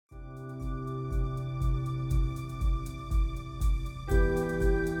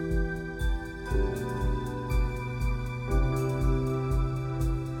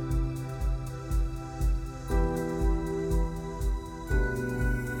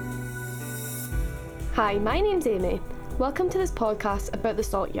Hi, my name's Amy. Welcome to this podcast about the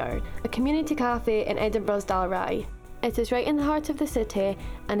Saltyard, a community cafe in Edinburgh's Dalry. It is right in the heart of the city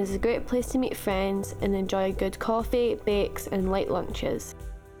and is a great place to meet friends and enjoy good coffee, bakes and light lunches.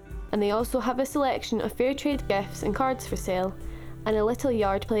 And they also have a selection of fair trade gifts and cards for sale, and a little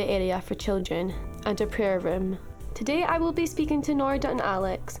yard play area for children, and a prayer room. Today I will be speaking to Norda and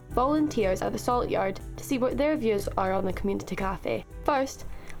Alex, volunteers at the Saltyard, to see what their views are on the community cafe. First,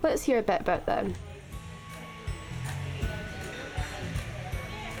 let's hear a bit about them.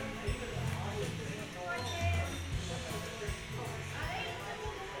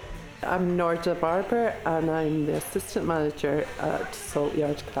 I'm Norda Barber and I'm the assistant manager at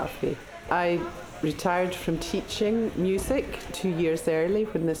Saltyard Cafe. I retired from teaching music 2 years early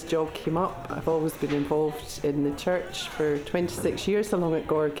when this job came up. I've always been involved in the church for 26 years along at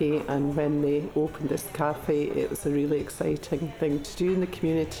Gorgie, and when they opened this cafe it was a really exciting thing to do in the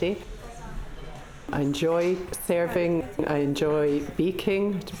community. I enjoy serving, I enjoy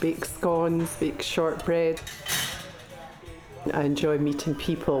baking, to bake scones, bake shortbread. I enjoy meeting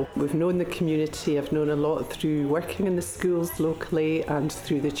people. We've known the community, I've known a lot through working in the schools locally and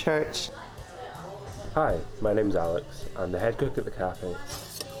through the church. Hi, my name's Alex. I'm the head cook at the cafe.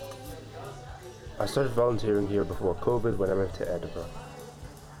 I started volunteering here before COVID when I moved to Edinburgh.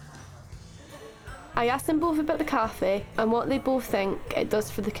 I asked them both about the cafe and what they both think it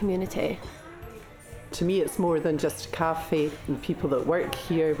does for the community. To me, it's more than just a cafe. And people that work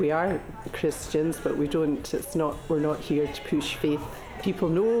here, we are Christians, but we're not here to push faith. People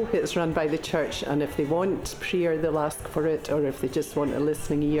know it's run by the church, and if they want prayer, they'll ask for it, or if they just want a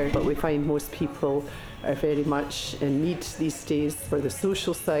listening ear. But we find most people are very much in need these days for the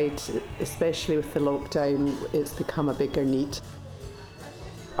social side, especially with the lockdown. It's become a bigger need.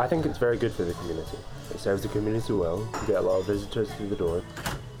 I think it's very good for the community. It serves the community well. You get a lot of visitors through the door.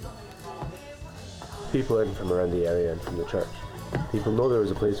 People in from around the area and from the church. People know there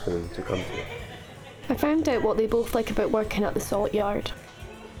is a place for them to come to. I found out what they both like about working at the Saltyard.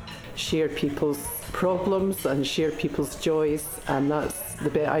 Share people's problems and share people's joys, and that's the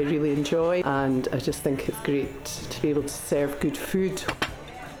bit I really enjoy, and I just think it's great to be able to serve good food.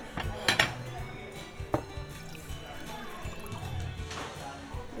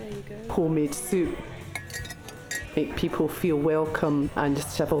 There you go. Homemade soup. Make people feel welcome and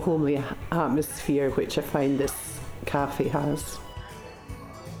just have a homely atmosphere, which I find this cafe has.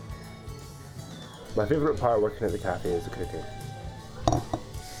 My favourite part working at the cafe is the cooking.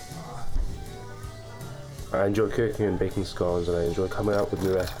 I enjoy cooking and baking scones, and I enjoy coming up with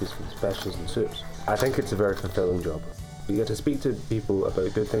new recipes for the specials and soups. I think it's a very fulfilling job. You get to speak to people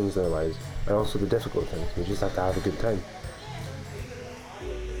about good things in their lives and also the difficult things. You just have to have a good time.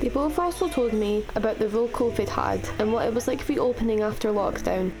 They both also told me about the role COVID had and what it was like reopening after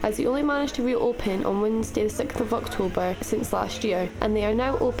lockdown, as they only managed to reopen on Wednesday the 6th of October since last year, and they are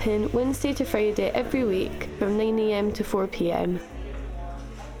now open Wednesday to Friday every week from 9 AM to 4 PM.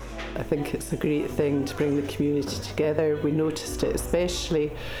 I think it's a great thing to bring the community together. We noticed it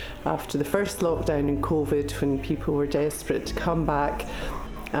especially after the first lockdown in COVID, when people were desperate to come back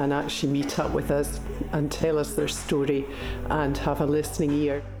and actually meet up with us and tell us their story and have a listening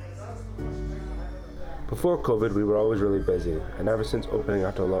ear. Before COVID, we were always really busy, and ever since opening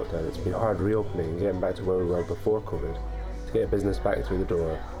after lockdown, it's been hard reopening and getting back to where we were before COVID to get business back through the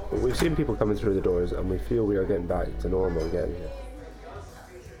door. But we've seen people coming through the doors, and we feel we are getting back to normal again here.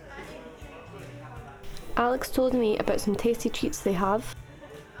 Alex told me about some tasty treats they have.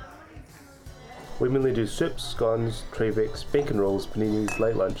 We mainly do soups, scones, tray bakes, bacon rolls, paninis,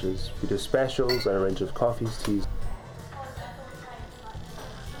 light lunches. We do specials and a range of coffees, teas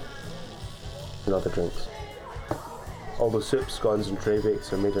and other drinks. All the soups, scones and tray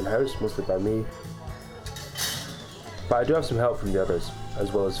bakes are made in-house, mostly by me. But I do have some help from the others,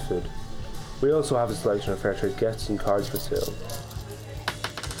 as well as food. We also have a selection of fair trade gifts and cards for sale.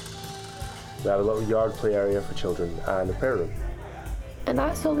 We have a little yard play area for children and a prayer room. And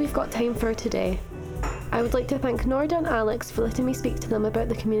that's all we've got time for today. I would like to thank Norda and Alex for letting me speak to them about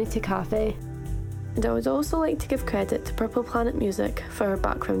the community cafe. And I would also like to give credit to Purple Planet Music for our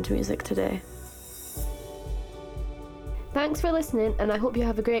background music today. Thanks for listening, and I hope you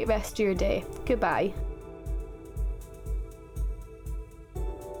have a great rest of your day. Goodbye.